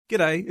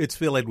G'day, it's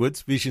Phil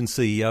Edwards, Vision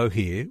CEO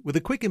here, with a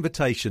quick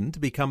invitation to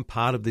become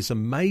part of this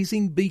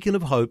amazing beacon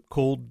of hope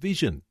called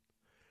Vision.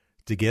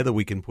 Together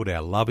we can put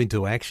our love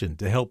into action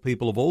to help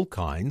people of all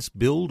kinds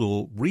build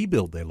or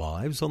rebuild their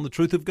lives on the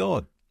truth of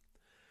God.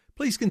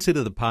 Please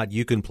consider the part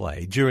you can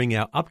play during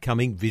our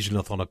upcoming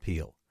Visionathon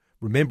appeal,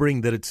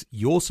 remembering that it's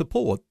your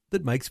support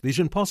that makes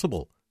Vision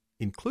possible,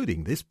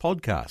 including this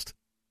podcast.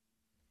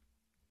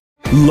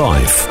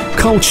 Life,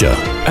 culture,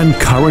 and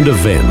current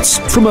events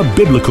from a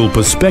biblical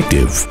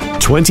perspective.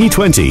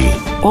 2020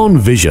 on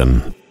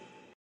Vision.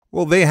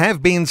 Well, there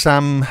have been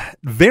some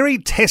very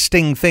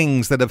testing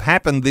things that have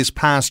happened this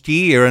past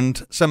year,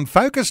 and some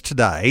focus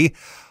today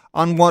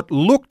on what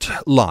looked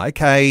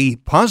like a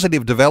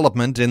positive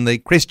development in the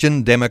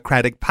Christian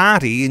Democratic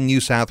Party in New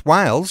South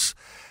Wales,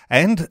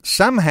 and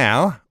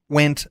somehow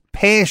went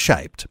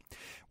pear-shaped.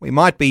 We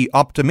might be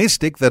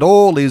optimistic that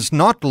all is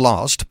not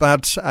lost,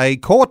 but a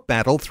court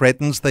battle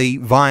threatens the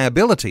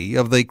viability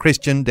of the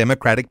Christian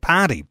Democratic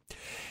Party.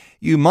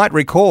 You might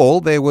recall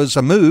there was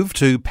a move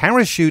to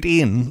parachute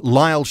in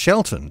Lyle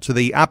Shelton to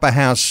the upper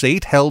house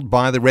seat held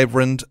by the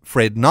Reverend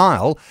Fred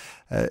Nile.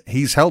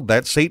 He's held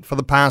that seat for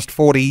the past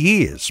 40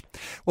 years.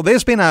 Well,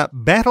 there's been a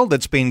battle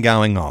that's been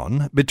going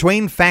on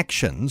between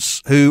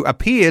factions who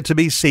appear to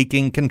be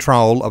seeking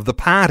control of the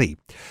party.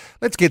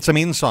 Let's get some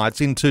insights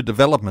into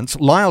developments.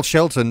 Lyle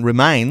Shelton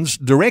remains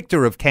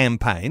Director of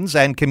Campaigns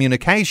and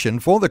Communication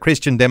for the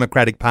Christian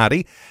Democratic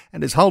Party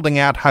and is holding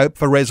out hope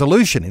for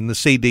resolution in the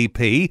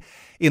CDP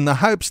in the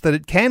hopes that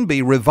it can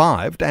be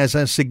revived as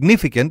a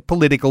significant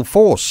political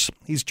force.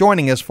 He's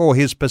joining us for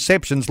his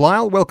perceptions.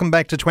 Lyle, welcome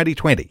back to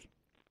 2020.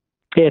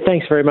 Yeah,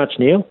 thanks very much,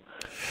 Neil.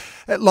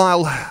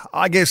 Lyle,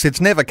 I guess it's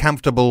never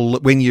comfortable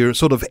when you're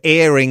sort of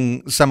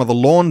airing some of the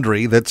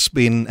laundry that's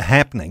been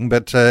happening,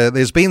 but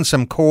there's been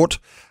some court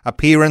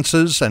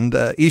appearances and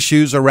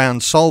issues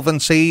around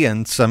solvency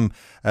and some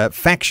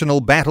factional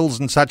battles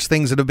and such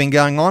things that have been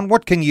going on.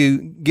 What can you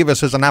give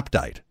us as an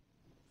update?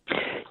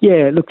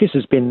 Yeah, look, this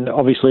has been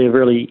obviously a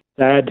really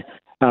sad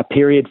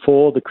period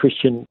for the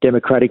Christian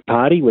Democratic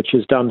Party, which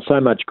has done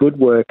so much good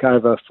work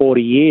over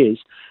 40 years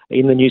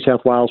in the New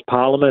South Wales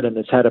Parliament and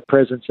has had a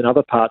presence in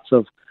other parts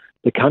of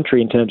the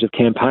country in terms of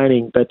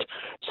campaigning. But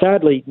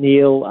sadly,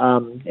 Neil,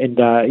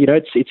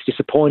 it's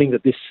disappointing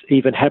that this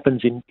even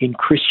happens in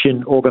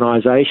Christian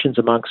organisations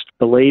amongst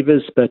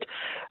believers, but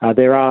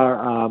there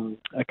are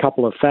a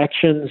couple of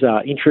factions,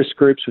 interest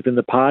groups within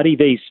the party.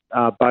 These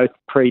both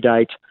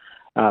predate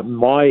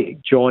my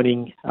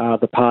joining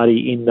the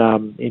party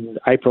in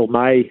April,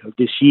 May of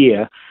this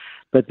year.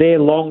 But their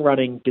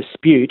long-running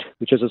dispute,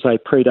 which, as I say,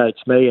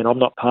 predates me, and I'm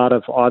not part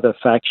of either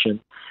faction,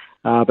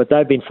 but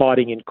they've been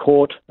fighting in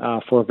court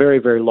for a very,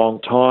 very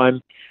long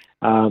time.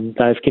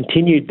 They've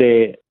continued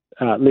their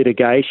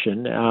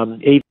litigation,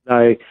 even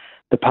though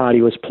the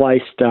party was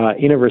placed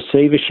in a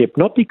receivership,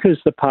 not because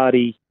the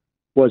party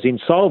was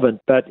insolvent,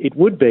 but it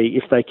would be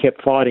if they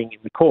kept fighting in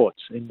the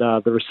courts. And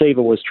the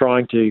receiver was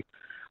trying to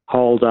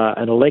hold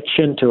an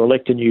election to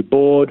elect a new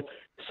board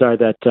so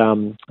that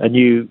a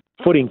new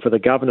footing for the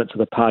governance of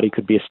the party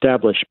could be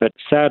established. But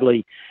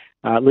sadly,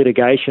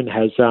 litigation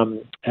has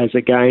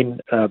again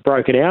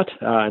broken out,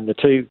 and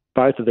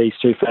both of these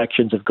two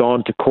factions have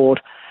gone to court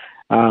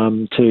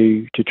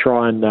to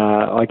try and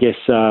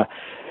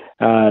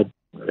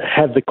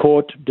have the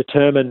court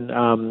determine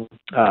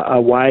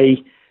a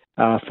way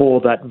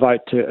for that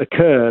vote to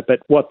occur. But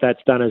what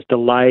that's done is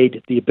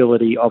delayed the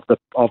ability of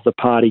the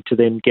party to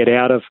then get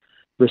out of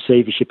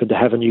receivership and to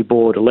have a new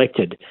board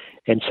elected.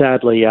 And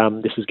sadly,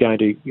 this is going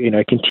to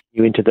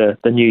continue into the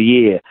new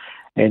year.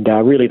 And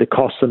really the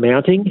costs are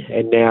mounting,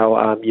 and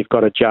now you've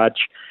got a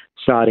judge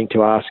starting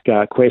to ask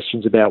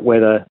questions about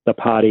whether the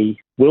party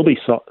will be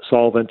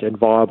solvent and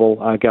viable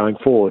going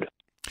forward.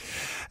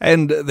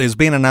 And there's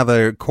been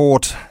another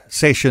court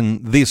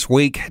session this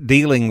week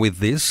dealing with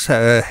this.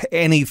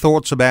 Any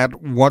thoughts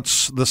about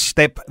what's the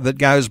step that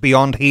goes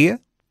beyond here?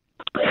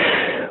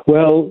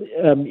 Well,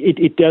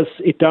 it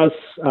does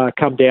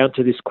come down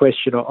to this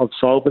question of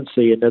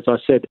solvency, and as I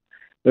said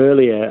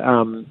earlier,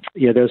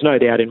 there was no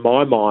doubt in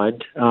my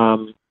mind,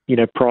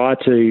 prior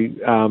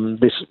to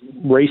this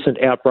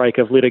recent outbreak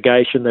of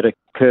litigation that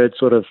occurred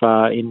sort of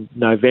in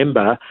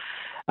November,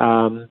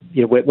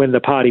 when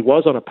the party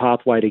was on a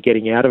pathway to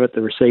getting out of it,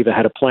 the receiver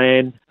had a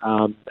plan,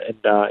 and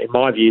in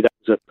my view, that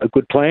was a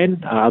good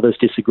plan. Others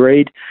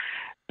disagreed,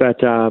 but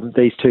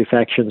these two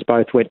factions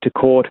both went to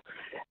court.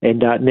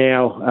 And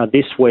now,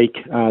 this week,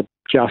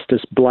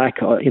 Justice Black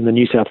in the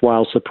New South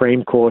Wales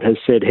Supreme Court has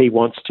said he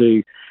wants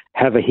to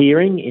have a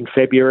hearing in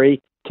February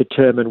to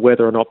determine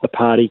whether or not the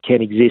party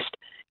can exist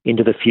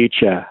into the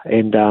future.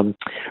 And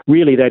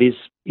really that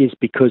is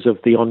because of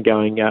the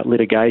ongoing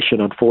litigation,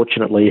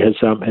 unfortunately,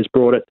 has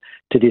brought it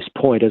to this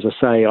point. As I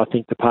say, I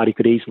think the party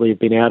could easily have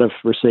been out of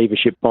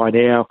receivership by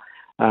now,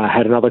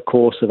 had another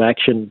course of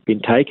action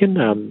been taken.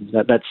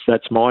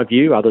 That's my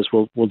view. Others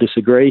will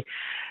disagree.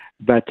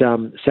 But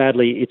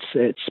sadly,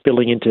 it's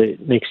spilling into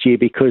next year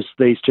because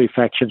these two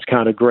factions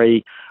can't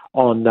agree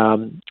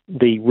on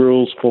the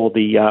rules for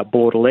the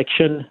board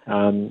election.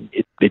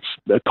 It's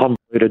a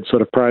convoluted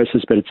sort of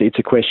process, but it's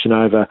a question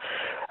over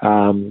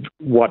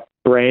what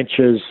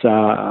branches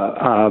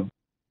are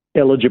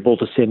eligible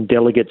to send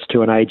delegates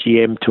to an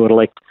AGM to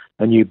elect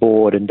a new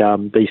board,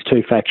 and these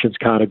two factions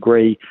can't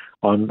agree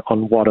on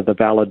what are the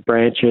valid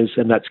branches,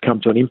 and that's come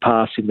to an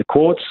impasse in the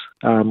courts,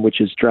 which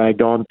has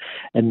dragged on,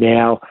 and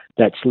now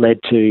that's led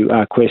to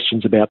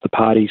questions about the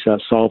party's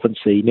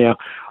solvency. Now,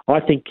 I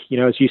think,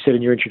 as you said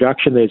in your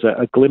introduction, there's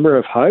a glimmer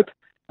of hope.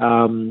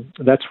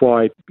 That's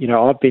why,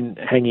 I've been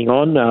hanging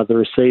on. The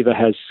receiver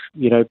has,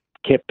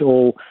 kept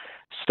all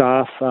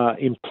staff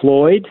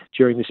employed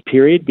during this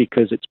period,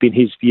 because it's been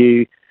his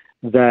view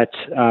that,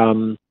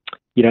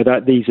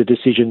 that these are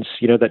decisions,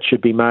 that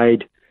should be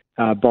made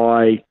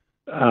by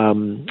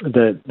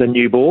the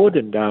new board,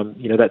 and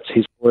that's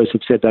his lawyers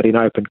have said that in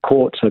open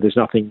court. So there's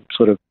nothing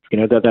sort of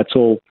that's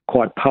all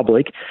quite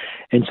public,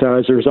 and so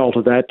as a result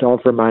of that,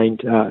 I've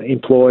remained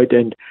employed,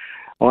 and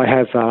I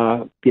have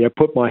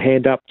put my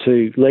hand up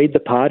to lead the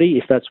party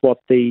if that's what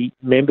the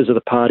members of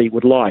the party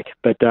would like.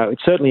 But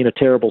it's certainly in a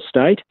terrible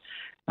state,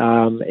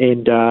 and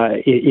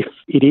if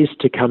it is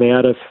to come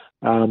out of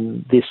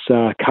this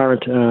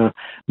current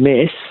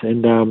mess,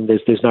 and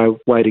there's no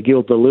way to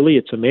gild the lily,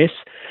 it's a mess,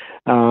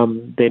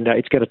 then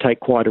it's going to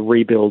take quite a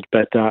rebuild.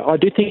 But I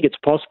do think it's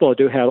possible. I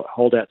do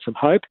hold out some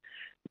hope,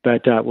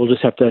 but we'll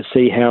just have to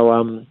see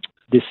how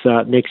this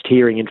next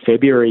hearing in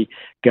February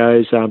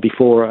goes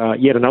before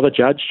yet another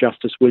judge,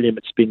 Justice William.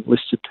 It's been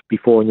listed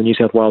before in the New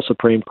South Wales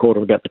Supreme Court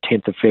on about the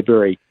 10th of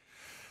February.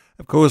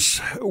 Of course,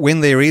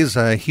 when there is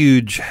a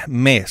huge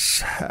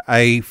mess,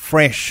 a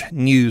fresh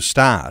new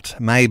start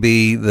may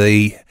be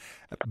the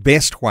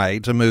best way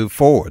to move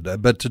forward.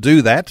 But to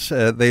do that,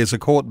 there's a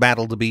court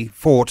battle to be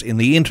fought in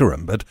the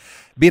interim. But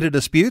bitter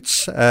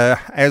disputes,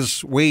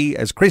 as we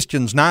as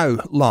Christians know,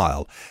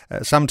 Lyle,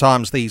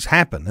 sometimes these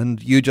happen,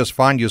 and you just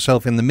find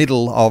yourself in the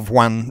middle of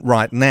one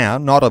right now,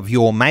 not of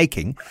your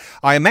making.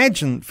 I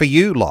imagine for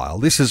you, Lyle,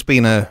 this has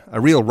been a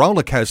real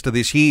roller coaster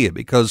this year,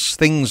 because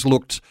things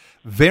looked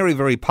very,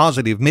 very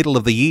positive middle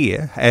of the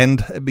year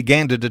and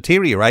began to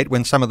deteriorate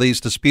when some of these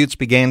disputes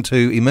began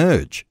to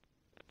emerge.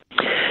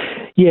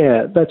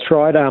 Yeah, that's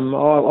right. I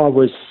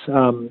was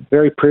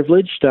very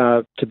privileged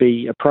to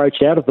be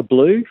approached out of the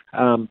blue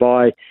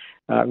by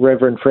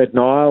Reverend Fred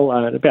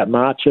Nile in about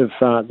March of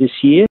this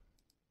year,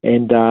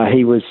 and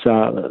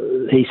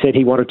he said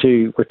he wanted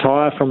to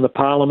retire from the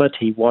Parliament.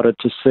 He wanted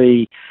to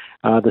see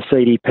the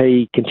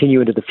CDP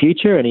continue into the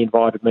future, and he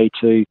invited me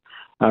to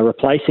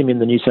replace him in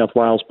the New South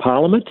Wales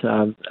Parliament,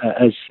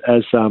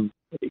 as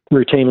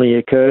routinely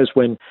occurs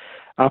when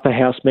upper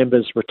house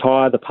members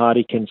retire. The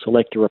party can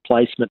select a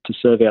replacement to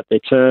serve out their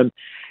term.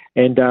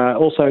 And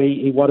also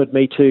he wanted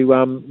me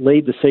to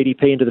lead the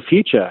CDP into the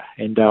future.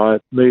 And I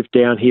moved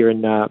down here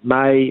in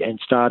May and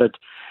started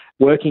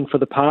working for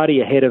the party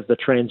ahead of the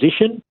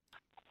transition,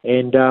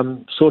 and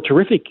saw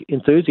terrific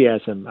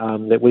enthusiasm,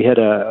 that we had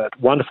a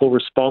wonderful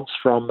response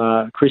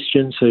from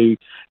Christians who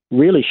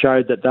really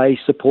showed that they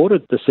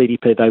supported the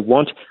CDP. They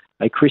want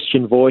a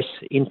Christian voice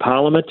in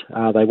Parliament.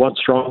 They want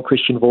strong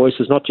Christian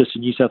voices, not just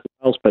in New South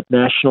Wales, but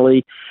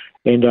nationally.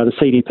 And the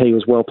CDP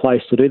was well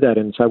placed to do that.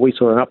 And so we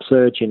saw an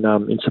upsurge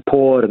in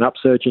support, an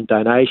upsurge in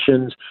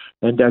donations,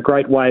 and a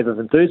great wave of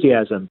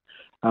enthusiasm.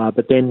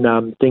 But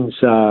then things,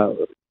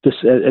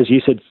 as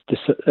you said,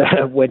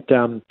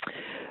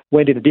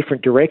 went in a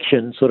different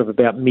direction sort of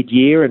about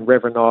mid-year, and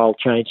Reverend Nile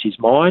changed his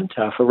mind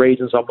for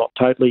reasons I'm not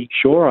totally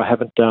sure. I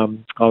haven't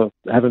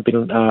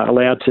been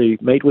allowed to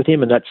meet with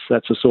him, and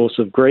that's a source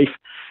of grief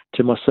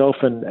to myself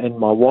and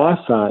my wife.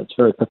 It's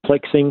very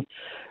perplexing.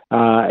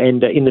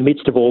 And in the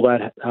midst of all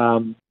that,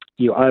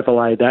 you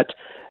overlay that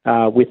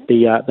with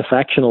the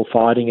factional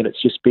fighting, and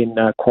it's just been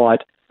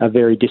quite a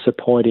very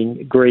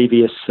disappointing,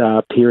 grievous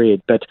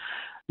period. But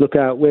look,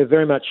 we're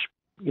very much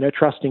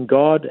trusting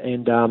God,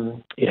 and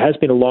it has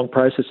been a long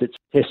process. It's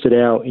tested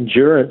our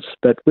endurance,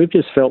 but we've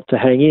just felt to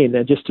hang in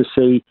and just to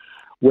see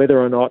whether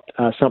or not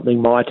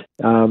something might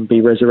be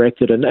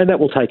resurrected, and that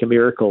will take a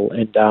miracle.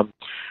 And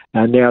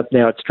now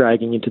it's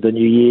dragging into the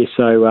new year,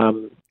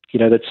 so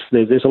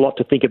there's a lot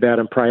to think about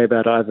and pray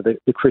about over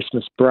the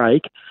Christmas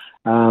break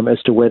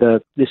as to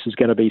whether this is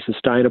going to be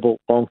sustainable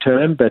long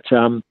term. But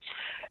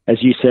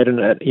as you said,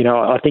 and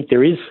I think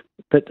there is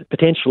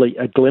potentially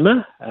a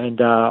glimmer,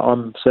 and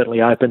I'm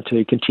certainly open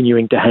to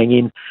continuing to hang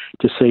in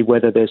to see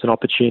whether there's an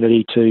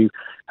opportunity to,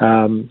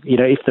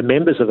 if the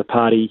members of the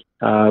party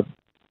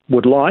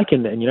would like,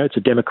 and it's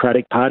a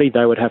democratic party,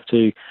 they would have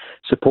to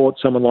support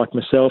someone like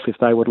myself if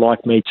they would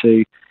like me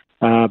to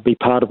be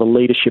part of a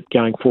leadership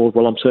going forward.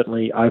 Well, I'm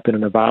certainly open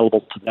and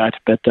available to that,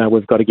 but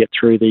we've got to get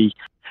through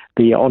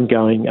the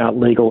ongoing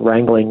legal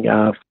wrangling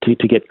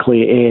to get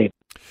clear air.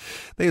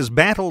 There's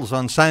battles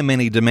on so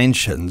many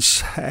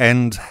dimensions,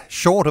 and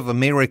short of a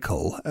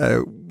miracle,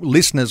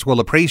 listeners will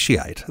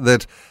appreciate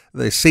that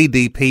the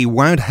CDP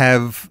won't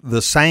have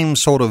the same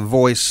sort of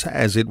voice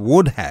as it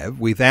would have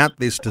without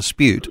this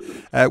dispute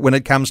when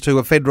it comes to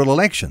a federal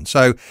election.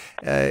 So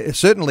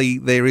certainly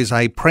there is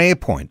a prayer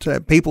point,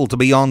 people to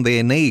be on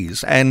their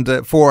knees,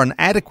 and for an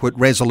adequate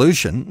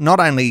resolution, not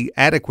only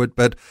adequate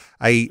but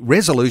a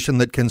resolution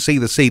that can see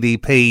the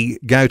CDP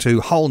go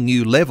to whole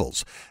new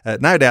levels.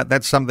 No doubt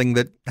that's something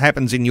that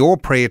happens in your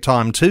prayer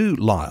time too,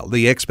 Lyle,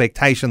 the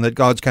expectation that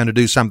God's going to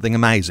do something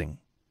amazing.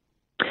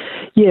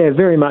 Yeah,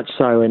 very much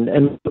so.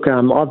 And look,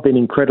 I've been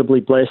incredibly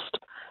blessed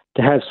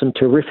to have some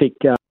terrific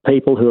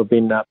people who have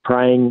been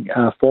praying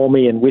for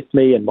me and with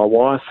me and my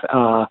wife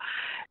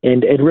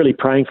and really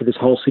praying for this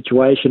whole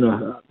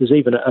situation. There's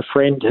even a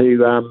friend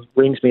who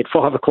rings me at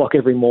 5 o'clock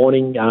every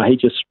morning. He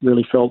just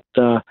really felt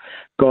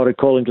God had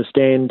called him to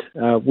stand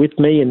with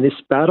me in this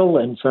battle.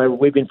 And so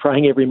we've been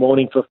praying every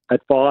morning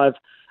at 5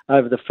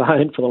 over the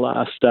phone for the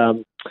last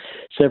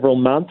several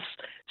months.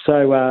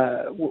 So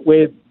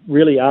we're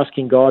really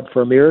asking God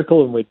for a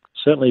miracle, and we'd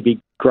certainly be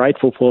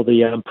grateful for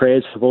the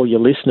prayers of all your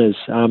listeners,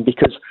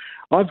 because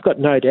I've got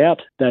no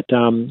doubt that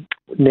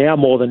now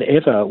more than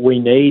ever we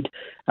need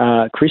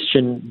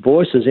Christian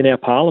voices in our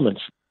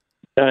parliaments.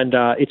 And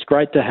it's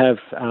great to have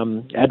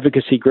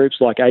advocacy groups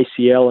like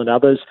ACL and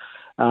others,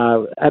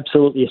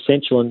 absolutely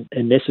essential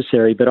and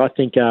necessary. But I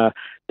think the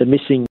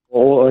missing,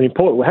 or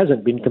important,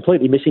 hasn't been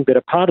completely missing, but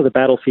a part of the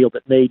battlefield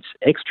that needs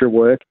extra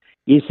work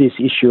is this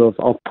issue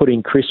of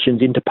putting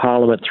Christians into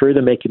Parliament through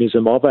the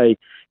mechanism of a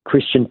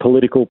Christian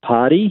political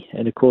party.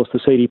 And, of course, the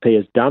CDP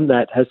has done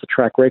that, has the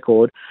track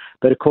record.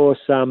 But, of course,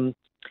 it's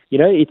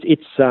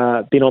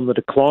been on the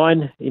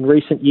decline in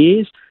recent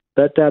years,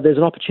 but there's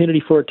an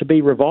opportunity for it to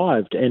be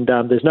revived. And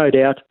there's no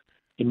doubt,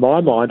 in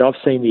my mind, I've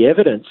seen the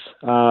evidence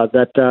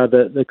that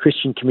the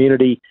Christian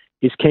community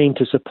is keen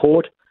to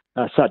support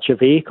such a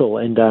vehicle.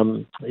 And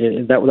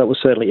that was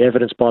certainly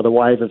evidenced by the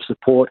wave of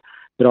support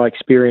that I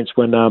experienced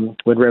when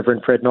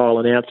Reverend Fred Nile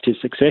announced his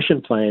succession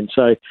plan.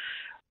 So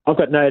I've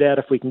got no doubt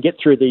if we can get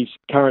through these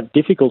current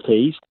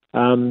difficulties,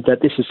 that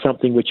this is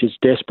something which is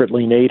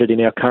desperately needed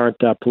in our current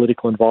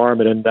political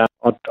environment. And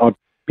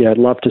I'd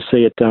love to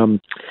see it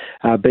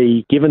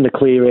be given the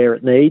clear air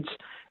it needs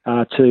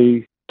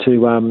to do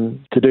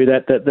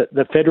that.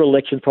 The federal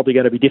election is probably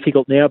going to be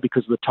difficult now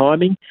because of the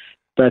timing.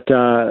 But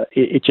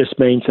it just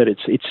means that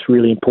it's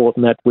really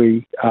important that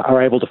we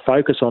are able to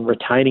focus on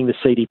retaining the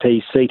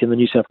CDP's seat in the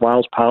New South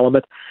Wales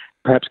Parliament,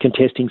 perhaps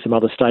contesting some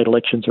other state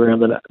elections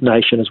around the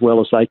nation as well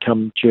as they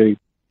come due.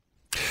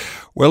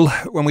 Well,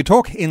 when we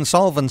talk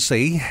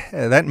insolvency,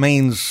 that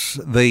means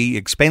the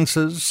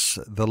expenses,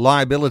 the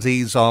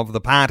liabilities of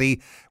the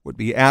party would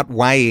be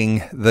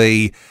outweighing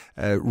the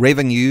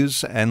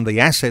revenues and the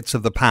assets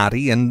of the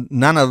party, and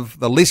none of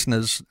the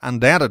listeners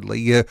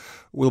undoubtedly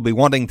will be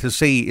wanting to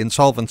see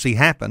insolvency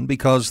happen,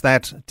 because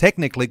that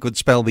technically could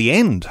spell the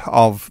end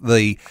of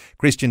the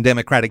Christian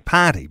Democratic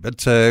Party.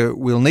 But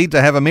we'll need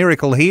to have a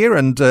miracle here,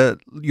 and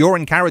your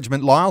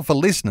encouragement, Lyle, for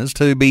listeners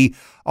to be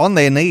on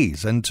their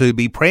knees and to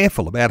be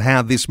prayerful about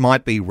how this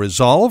might be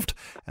resolved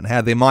and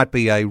how there might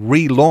be a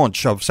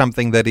relaunch of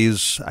something that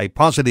is a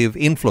positive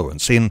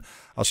influence in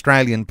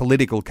Australian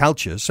political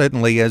culture.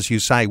 Certainly, as you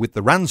say, with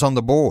the runs on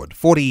the board,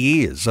 40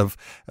 years of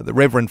the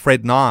Reverend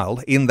Fred Nile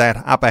in that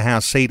upper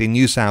house seat in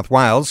New South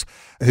Wales,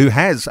 who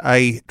has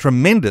a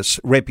tremendous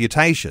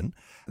reputation.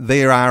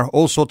 There are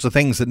all sorts of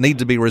things that need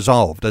to be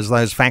resolved as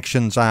those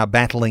factions are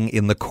battling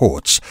in the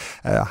courts.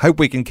 Hope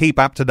we can keep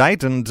up to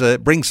date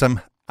and bring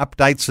some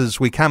updates as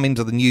we come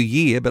into the new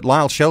year. But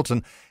Lyle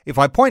Shelton, if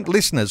I point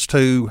listeners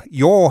to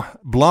your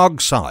blog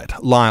site,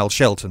 Lyle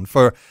Shelton,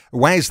 for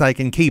ways they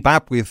can keep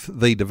up with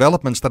the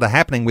developments that are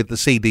happening with the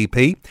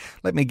CDP,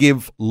 let me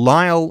give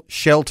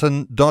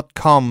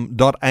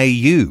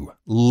lyleshelton.com.au,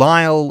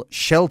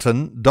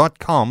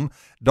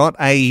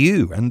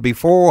 lyleshelton.com.au. And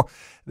before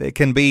there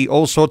can be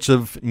all sorts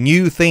of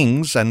new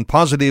things and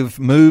positive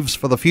moves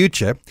for the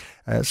future,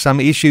 some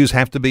issues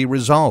have to be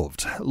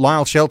resolved.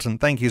 Lyle Shelton,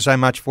 thank you so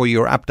much for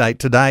your update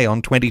today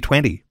on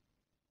 2020.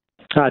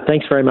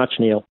 Thanks very much,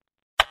 Neil.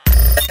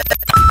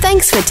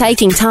 Thanks for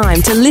taking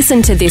time to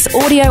listen to this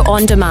audio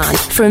on demand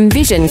from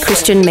Vision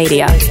Christian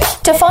Media.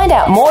 To find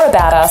out more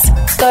about us,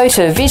 go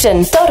to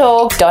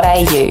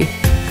vision.org.au.